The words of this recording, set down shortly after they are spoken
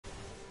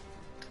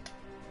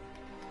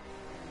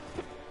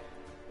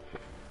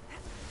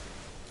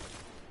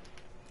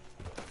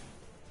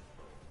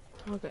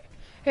Okay.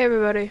 Hey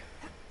everybody.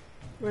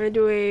 We're gonna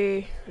do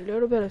a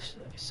little bit of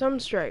some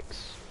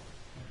strikes.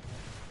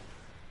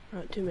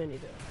 Not too many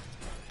though.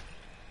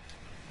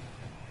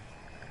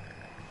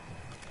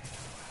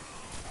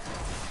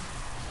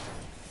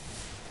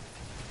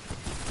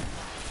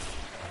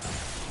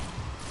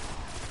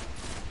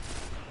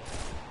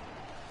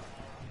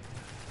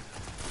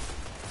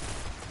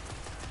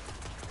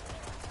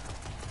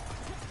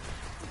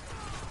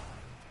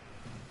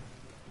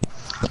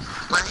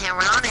 Well, here we're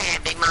on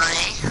it, big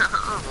money.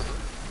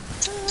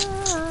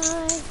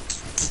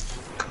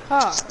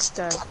 Ah,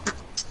 dead.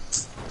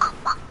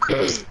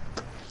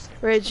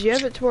 Rage, do you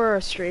have it to where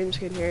our streams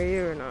can hear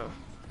you or no?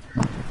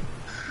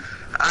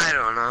 I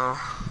don't know.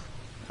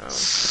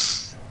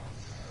 Oh.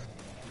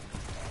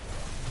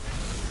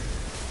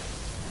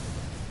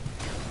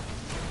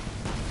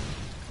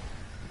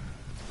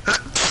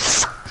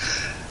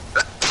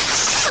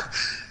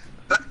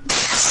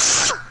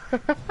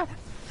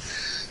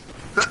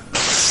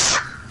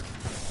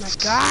 My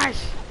gosh!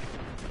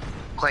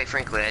 Quite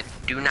frankly, I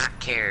do not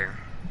care.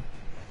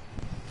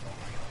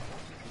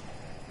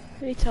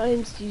 How many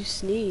times do you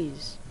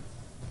sneeze?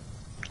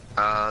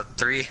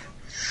 3.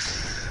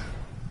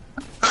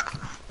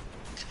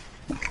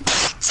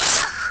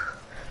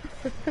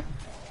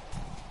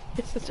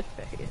 You're such a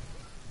faggot.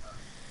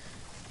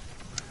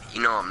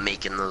 You know I'm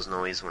making those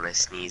noises when I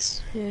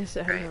sneeze. Yes,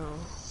 I Right. know.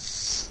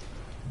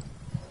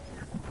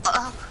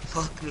 Oh,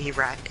 fuck me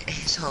right,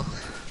 asshole.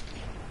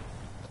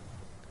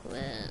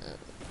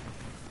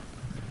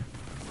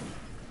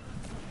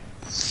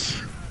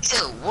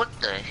 Ew, what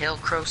the hell,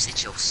 Crow?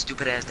 Sit your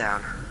stupid ass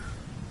down.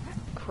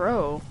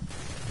 Crow?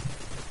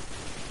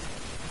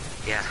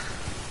 Yeah.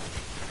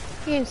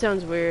 Game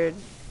sounds weird.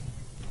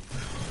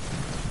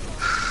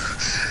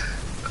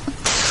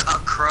 A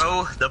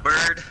crow? The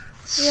bird?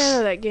 Yeah,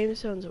 no, that game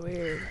sounds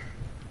weird.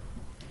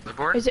 The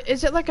board?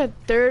 Is it like a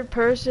third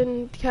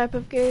person type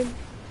of game?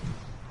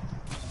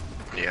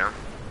 Yeah.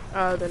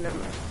 Oh, then never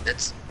mind.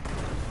 It's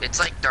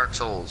like Dark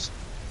Souls.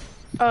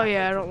 Oh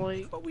yeah, I don't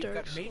like But we've Dark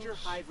got major Souls.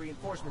 hive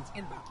reinforcements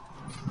inbound.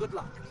 Good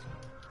luck.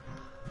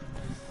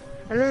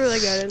 I never really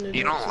got into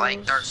You Dark don't like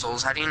Souls. Dark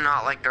Souls? How do you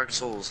not like Dark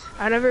Souls?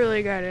 I never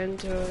really got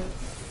into it.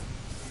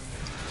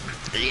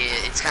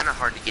 Yeah, it's kind of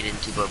hard to get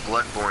into, but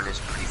Bloodborne is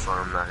pretty fun,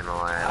 I'm not gonna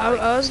lie.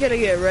 I was gonna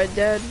get Red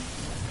Dead.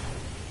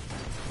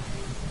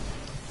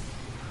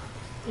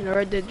 You know,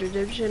 Red Dead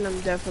Redemption, I'm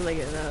definitely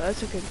getting that.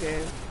 That's a good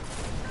game.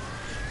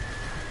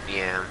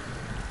 Yeah.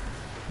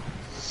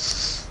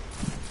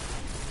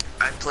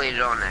 I played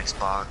it on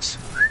Xbox.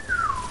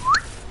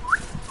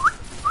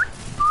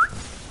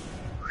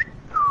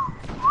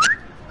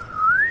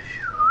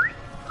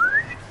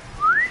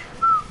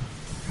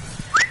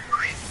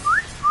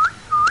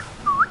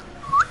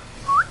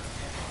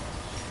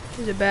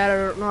 Is it bad? I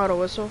don't know how to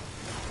whistle.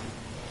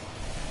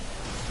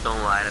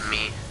 Don't lie to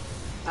me.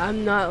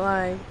 I'm not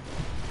lying.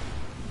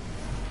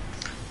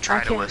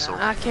 Try to whistle.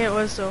 I can't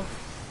whistle.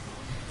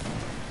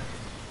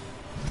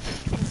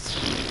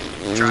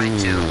 Try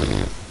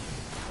to.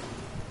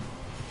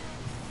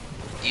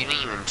 You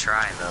didn't even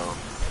try though.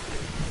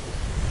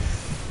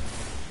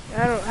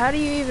 I don't. How do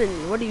you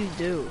even? What do you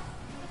do?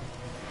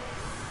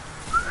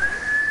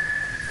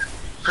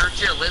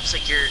 Hurt your lips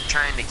like you're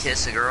trying to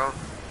kiss a girl,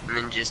 and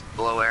then just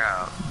blow air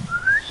out.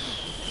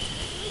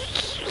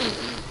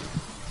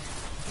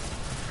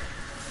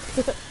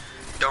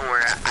 Don't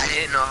worry, I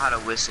didn't know how to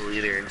whistle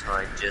either until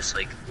I just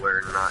like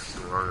learned not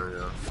too long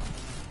ago.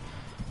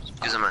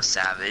 Because I'm a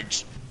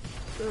savage.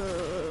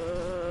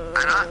 I'm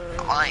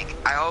not like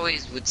I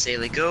always would say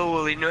like, oh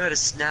well, I know how to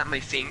snap my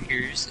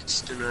fingers. I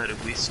just don't know how to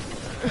whistle.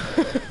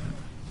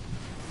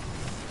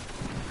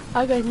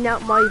 I got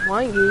snap my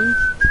fingers.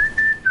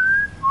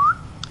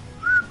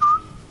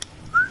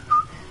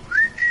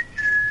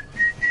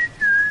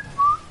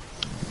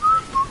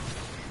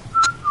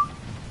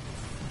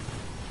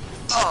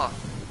 Oh,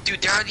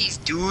 dude, there are these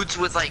dudes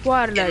with like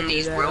Why did I in do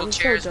these that? I'm so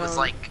wheelchairs with dumb.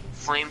 like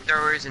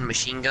flamethrowers and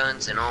machine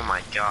guns, and oh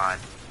my god.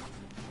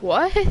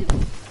 What?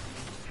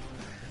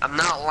 I'm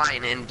not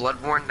lying, in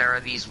Bloodborne there are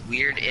these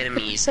weird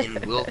enemies in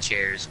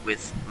wheelchairs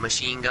with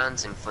machine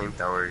guns and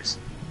flamethrowers.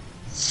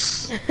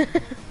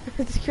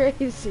 It's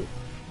crazy.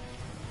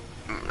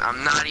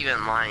 I'm not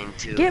even lying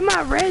to Get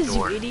my res, you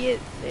door. idiot.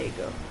 There you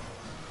go.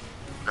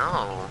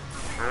 No,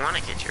 I want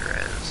to get your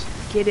res.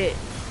 Get it.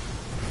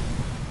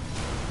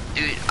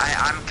 Dude,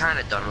 I'm kind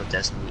of done with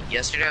Destiny.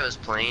 Yesterday I was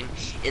playing,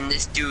 and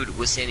this dude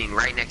was standing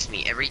right next to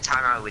me every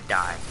time I would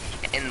die.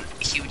 And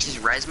he would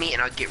just res me,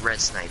 and I'd get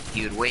res sniped.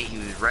 He would wait, he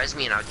would res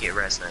me, and I'd get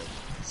res sniped.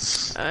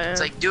 It's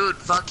like, dude,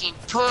 fucking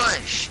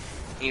push!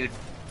 He would...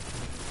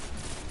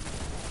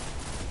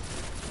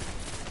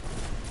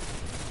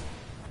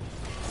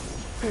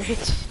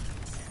 Rich.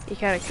 You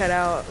kind of cut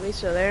out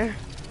Lisa there.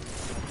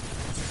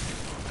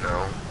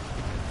 No.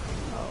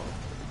 Oh.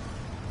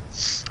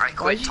 I Why'd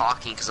quit you-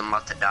 talking because I'm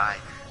about to die.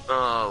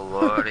 Oh,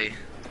 lordy.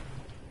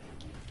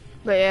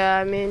 But yeah,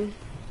 I mean,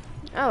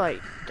 I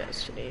like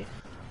Destiny.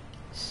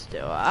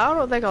 Still, I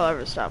don't think I'll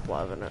ever stop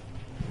loving it.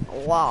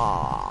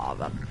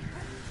 Love.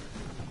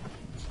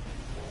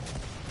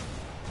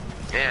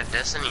 Yeah,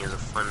 Destiny is a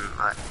fun.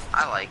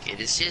 I like it.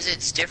 It's just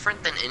it's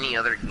different than any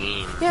other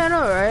game. Yeah, I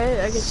know,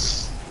 right? I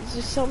guess it's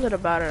just something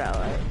about it I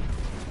like.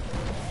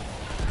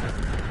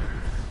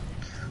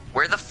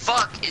 Where the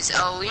fuck is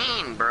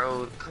Aline,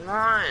 bro? Come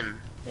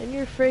on. In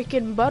your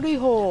freaking buddy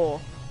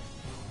hole.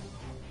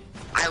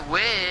 I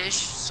wish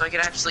so I could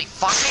actually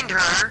find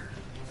her.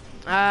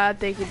 I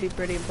think it'd be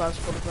pretty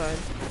impossible to find.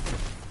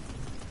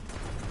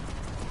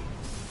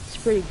 It's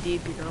pretty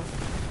deep, you know.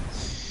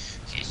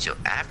 Okay, so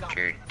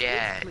after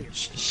that,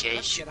 she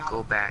says should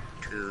go back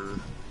to.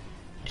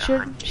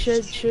 Should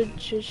Shay?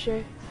 Should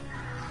Shay?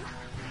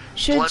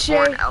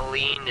 Bloodborne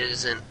Aline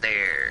isn't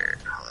there.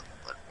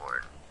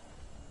 Bloodborne.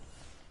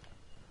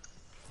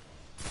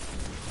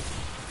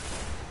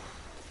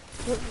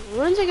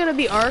 When's it gonna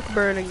be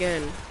Arcburn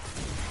again?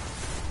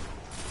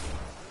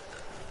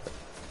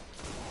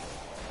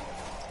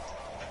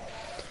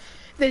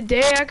 The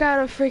day I got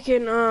a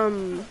freaking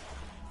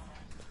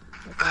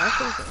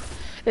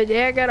the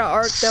day I got an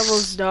Arc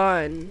Devil's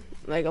Dawn,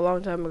 like a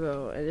long time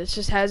ago, and it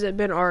just hasn't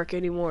been Arc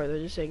anymore. They're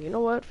just saying, you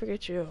know what,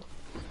 forget you.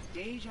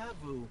 Deja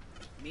vu.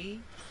 Me,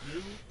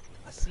 you,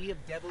 a sea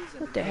of devils,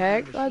 and What the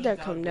heck? How'd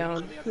that come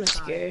down? That's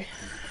scary.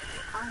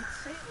 I'd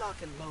say lock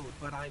and load,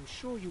 but I'm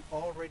sure you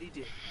already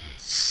did.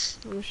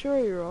 I'm sure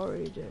you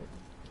already did.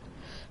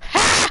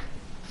 Ha!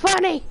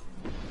 Funny!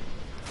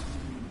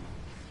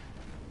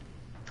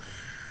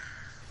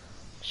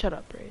 Shut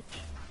up, Rage.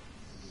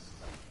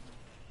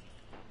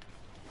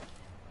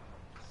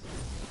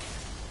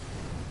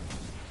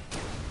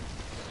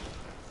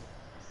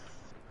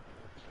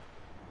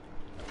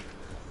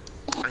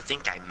 I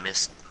think I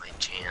missed my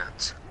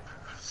chance.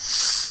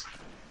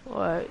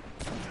 What?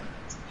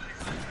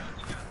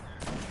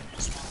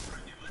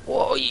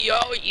 Whoa, yo,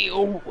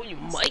 you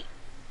might.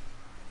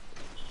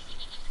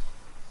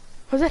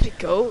 Was that a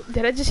goat?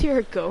 Did I just hear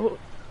a goat?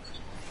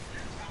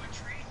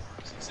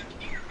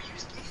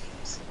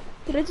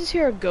 Did I just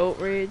hear a goat,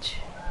 Rage?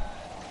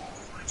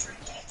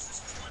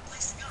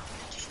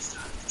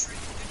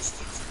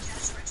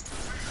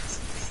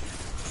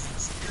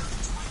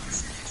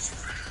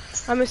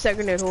 I'm a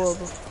second at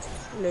horrible.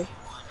 No.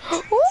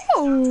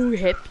 Oh,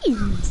 happy.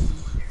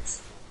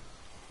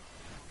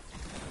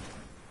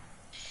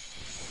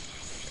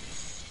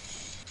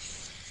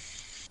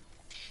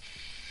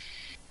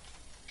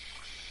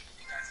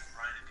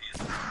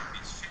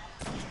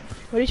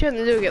 What are you trying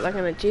to do? Get like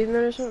an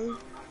achievement or something?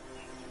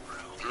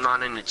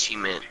 Not an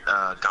achievement,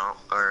 Oh,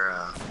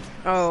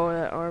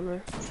 that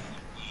armor.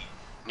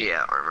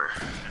 yeah, armor.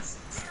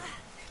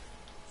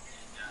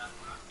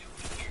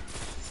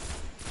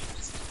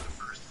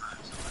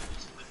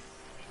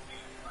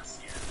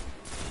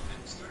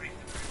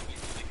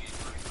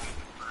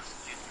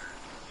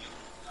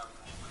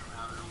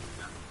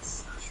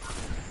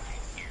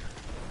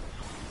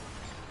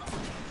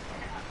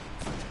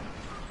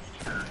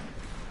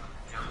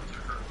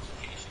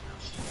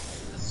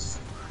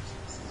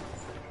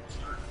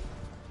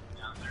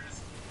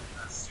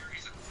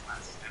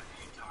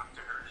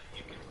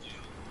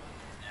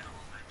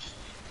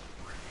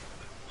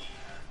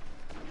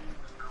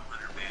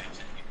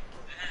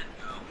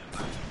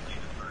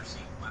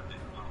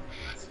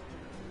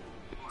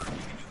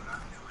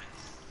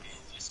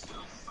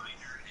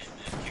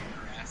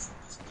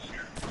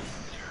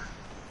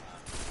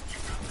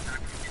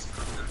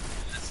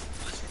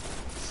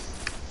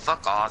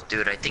 Fuck off,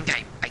 dude. I think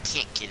I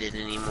can't get it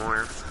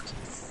anymore.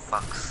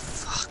 Fuck.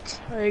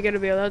 Are you gonna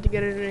be allowed to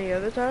get it any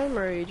other time,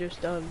 or are you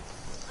just done?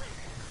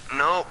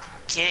 Nope,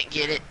 can't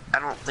get it. I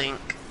don't think.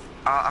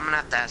 I'm gonna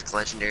have to ask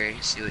Legendary,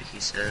 see what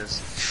he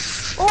says.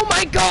 Oh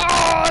my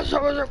gosh,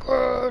 that was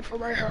good for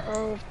my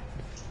health.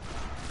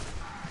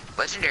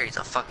 Legendary's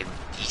a fucking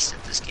beast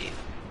at this game.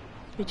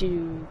 Did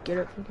you get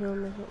it from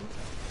him or something?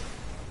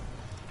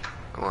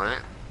 What?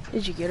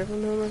 Did you get it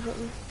from him or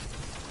something?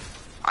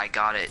 I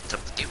got it to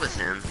play with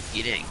him.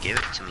 He didn't give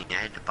it to me. I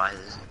had to buy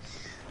this.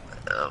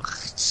 Ugh,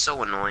 it's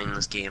so annoying,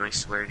 this game, I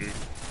swear, dude.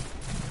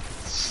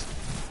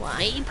 Why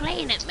are you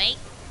playing it, mate?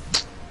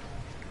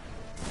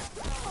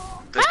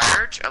 The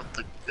Church of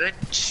the Good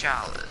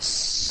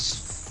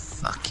Chalice.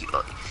 Fuck you.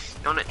 You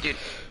know what, dude?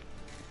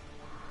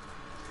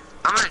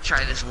 I'm gonna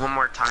try this one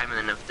more time, and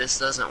then if this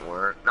doesn't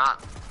work,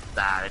 not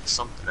that, it's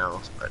something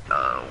else, but,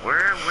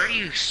 where do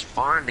you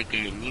spawn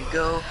again? You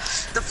go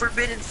the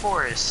Forbidden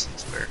Forest.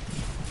 That's where.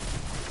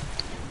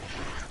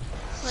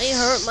 I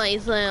hurt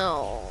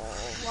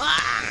myself.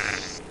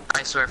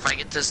 I swear, if I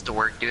get this to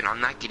work, dude,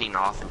 I'm not getting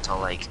off until,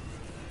 like,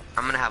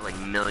 I'm gonna have, like,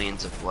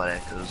 millions of blood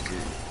echoes,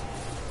 dude.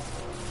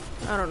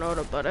 I don't know what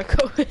a butt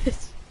echo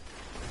is.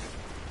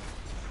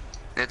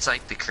 It's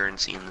like the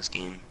currency in this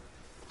game.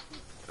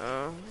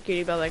 Oh, can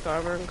you buy, like,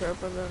 armor and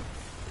crap on that?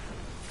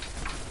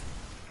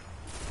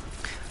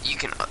 You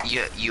can,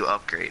 you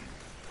upgrade.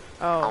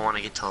 Oh. I want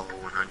to get to level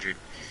 100.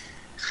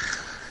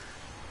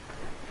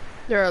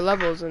 There are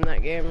levels in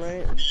that game,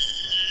 right?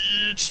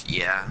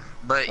 Yeah,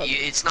 but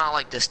it's not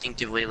like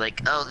distinctively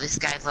like, oh, this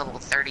guy's level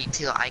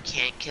 32, I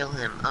can't kill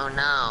him, oh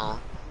no.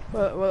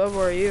 What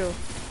level are you?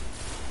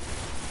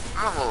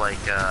 I'm level like,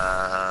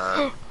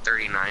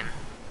 39.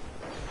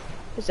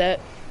 Is that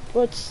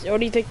what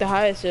do you think the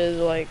highest is?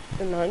 Like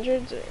in the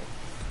hundreds? Or?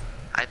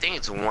 I think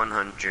it's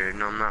 100.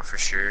 No, I'm not for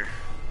sure.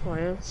 Oh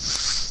yeah.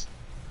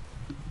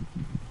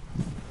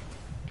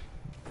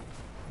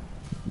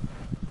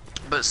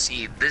 But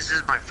see, this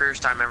is my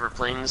first time ever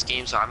playing this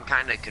game, so I'm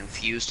kind of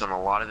confused on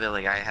a lot of it.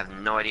 Like, I have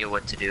no idea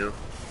what to do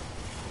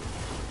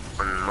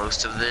on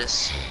most of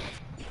this.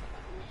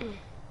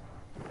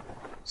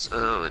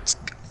 So, it's...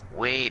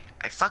 Wait,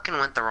 I fucking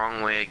went the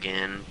wrong way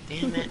again.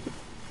 Damn it.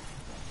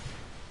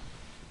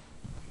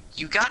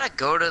 You gotta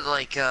go to,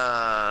 like,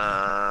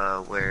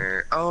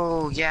 where...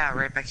 Oh, yeah,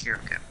 right back here.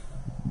 Okay.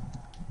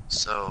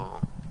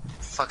 So...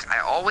 Fuck,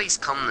 I always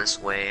come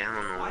this way. I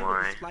don't know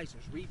why.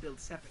 Splicers rebuild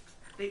septics.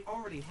 They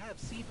already have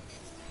SIVA.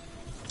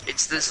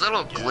 It's this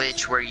little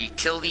glitch where you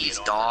kill these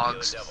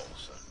dogs,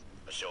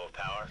 A show of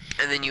power.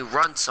 and then you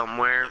run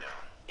somewhere. You know,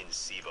 in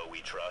SIVA we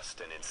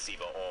trust, and in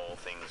SIVA all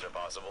things are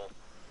possible.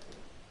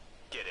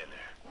 Get in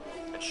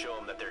there and show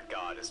them that their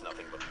god is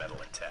nothing but metal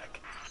and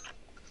tech.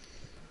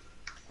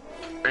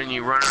 And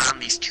you run around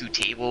these two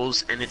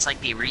tables, and it's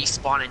like they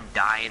respawn and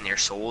die, and their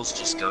souls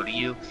just go to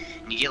you.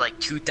 And you get like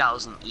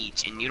 2,000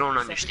 each, and you don't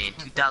understand.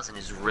 2,000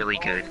 is really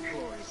good.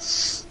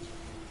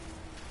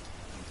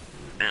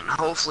 And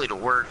hopefully it'll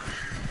work.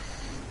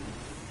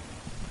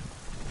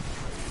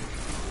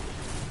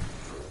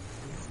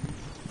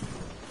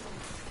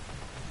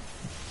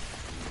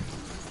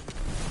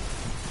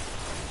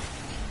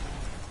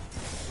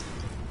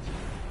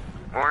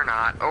 Or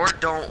not. Or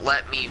don't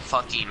let me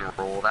fucking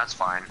roll. That's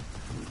fine.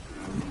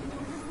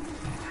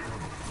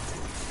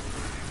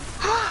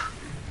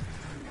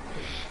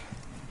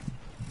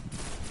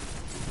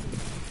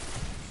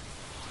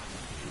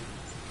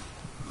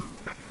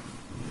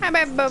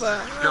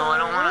 No, I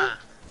don't wanna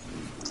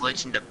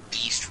glitch into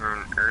beast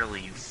rune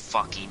early, you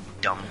fucking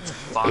dumb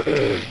fuck.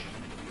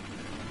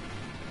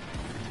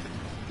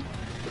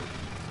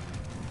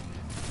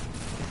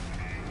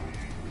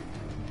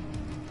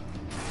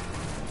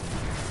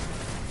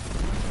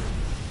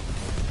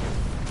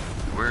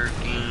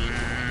 Working.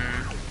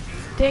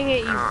 Dang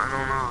it, you I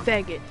don't know.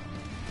 faggot.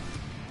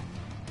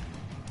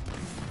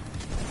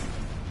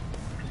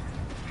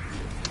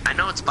 I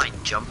know it's by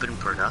Jumpin'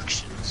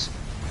 Productions.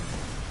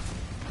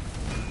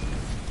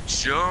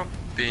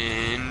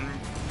 Jumpin'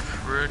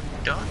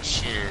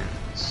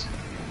 Productions.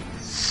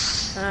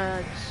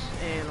 That's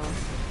anal.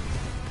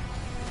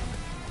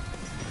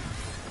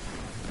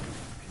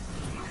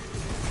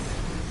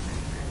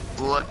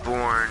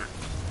 Bloodborne.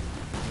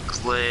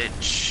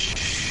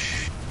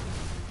 Glitch.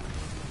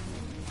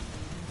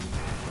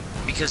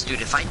 Because,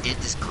 dude, if I did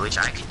this glitch,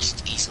 I could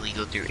just easily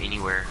go through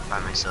anywhere by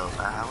myself.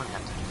 I wouldn't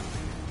have to.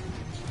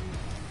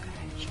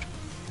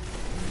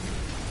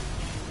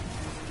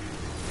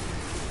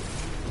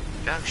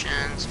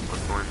 Productions,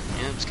 Bloodborne,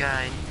 Noob's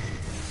Guide.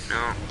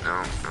 No,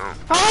 no, no.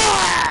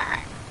 Ah!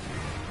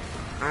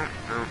 No,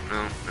 no,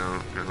 no,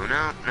 no, no,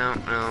 no, no,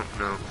 no,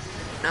 no.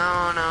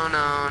 No, no,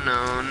 no,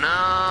 no,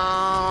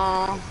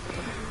 no.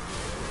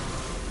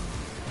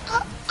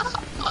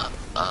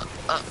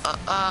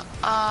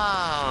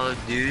 Oh,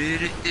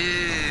 dude,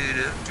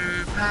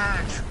 after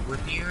patch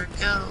 1 year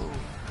ago.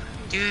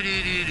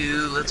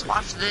 Let's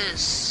watch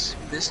this.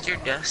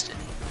 Mr. Destiny.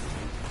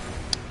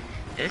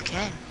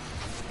 Okay.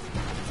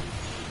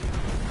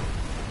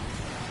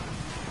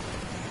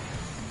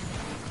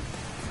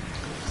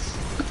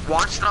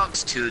 Watch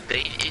Dogs 2,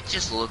 it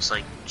just looks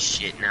like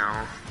shit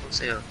now. Let's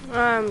see.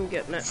 I'm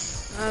getting it.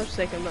 I was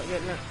thinking about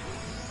getting it.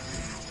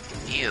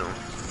 You.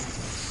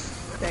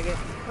 Faggot.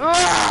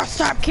 Oh,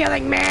 stop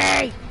killing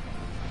me!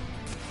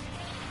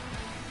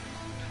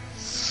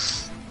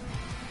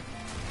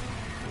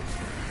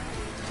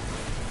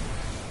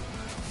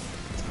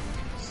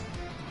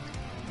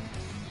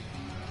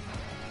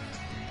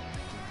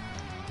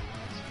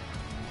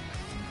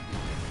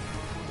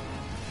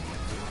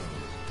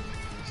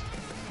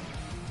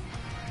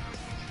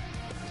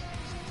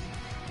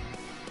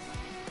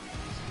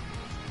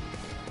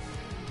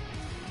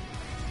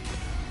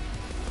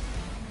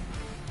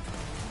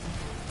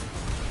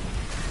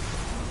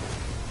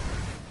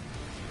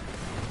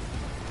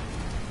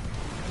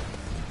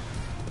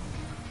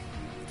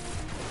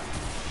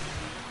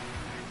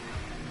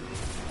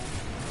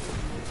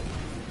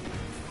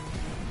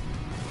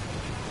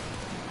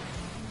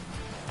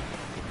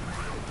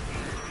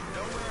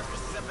 Nowhere for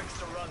Civics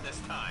to run this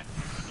time.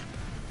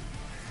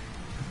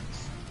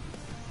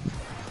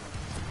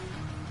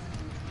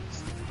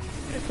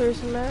 Gonna clear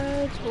some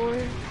ads, or...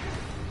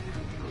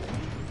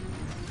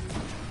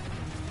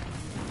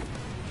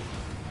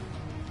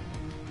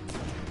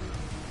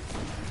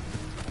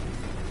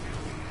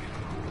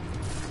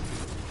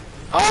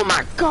 Oh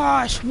my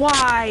gosh,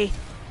 why?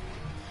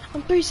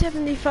 I'm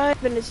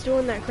 375 and it's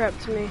doing that crap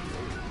to me.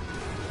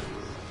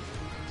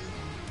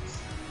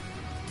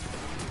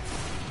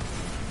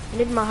 I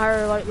need my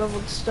higher light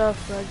leveled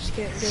stuff, but I just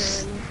can't do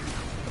it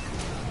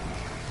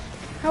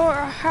right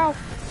now. How?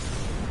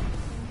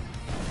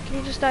 Can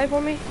you just die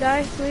for me?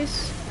 Die,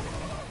 please.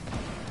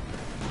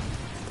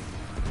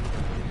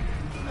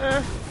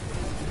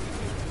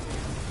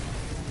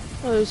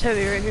 Oh, there's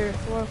heavy right here.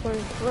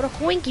 What a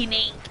winky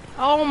dink.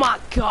 Oh my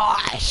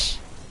gosh.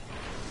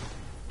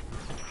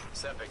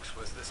 Sepix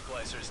was the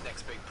Splicer's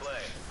next big play.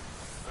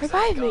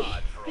 Revive me.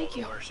 God for Thank all the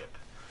you. worship.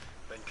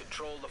 Then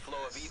control the flow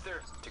of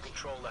ether to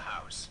control the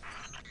house.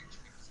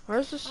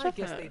 Where's the I stuff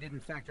guess at? they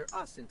didn't factor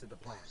us into the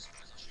plan.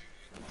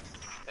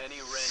 Any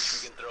wrench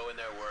we can throw in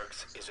their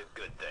works is a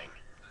good thing.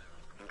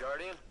 And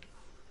Guardian,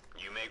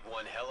 you make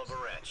one hell of a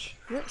wrench.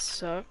 That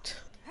sucked.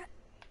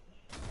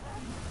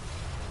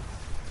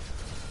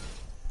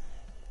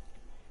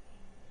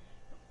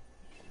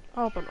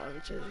 I'll open all the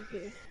treasure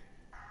key.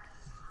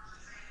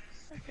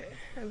 Okay,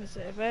 I would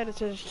say if I had a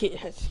treasure key,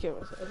 I'd just kill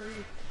myself.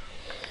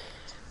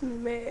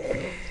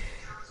 Man.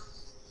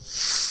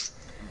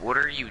 What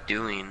are you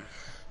doing?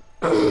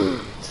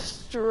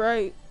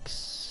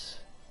 Strikes.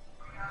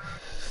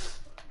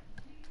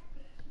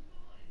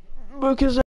 Because